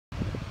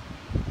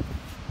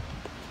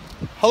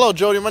Hello,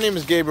 Jody. My name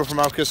is Gabriel from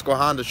Kisco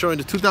Honda, showing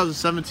the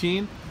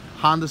 2017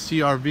 Honda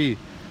CR-V.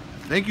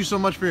 Thank you so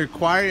much for your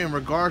inquiry in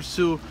regards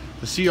to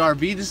the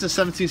CR-V. This is the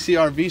 17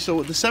 CR-V. So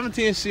with the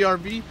 17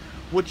 CR-V,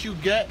 what you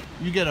get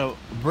a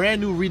brand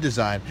new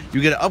redesign.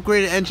 You get an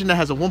upgraded engine that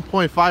has a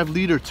 1.5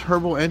 liter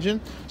turbo engine,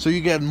 so you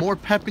get more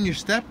pep in your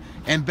step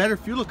and better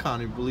fuel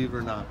economy, believe it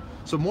or not.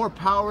 So more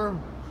power,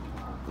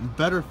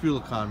 better fuel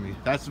economy.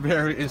 That's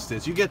very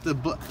instant. You get the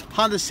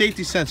Honda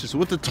safety sensors.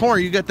 With the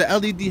Touring, you get the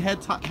LED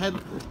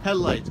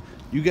headlights.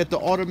 You get the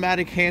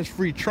automatic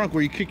hands-free trunk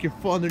where you kick your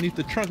foot underneath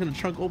the trunk and the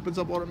trunk opens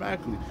up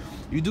automatically.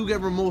 You do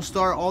get remote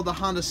start, all the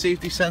Honda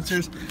safety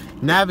sensors,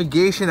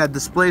 navigation that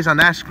displays on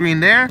that screen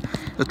there,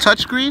 the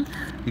touch screen.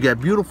 You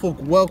get beautiful,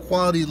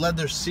 well-quality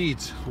leather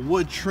seats,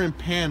 wood trim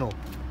panel,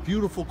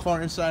 beautiful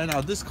car inside and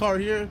out. This car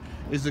here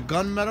is the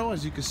gunmetal,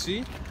 as you can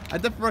see. I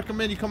definitely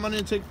recommend you come on in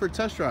and take it for a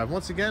test drive.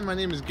 Once again, my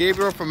name is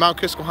Gabriel from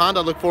Kisco Honda.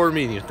 I look forward to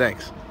meeting you.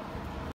 Thanks.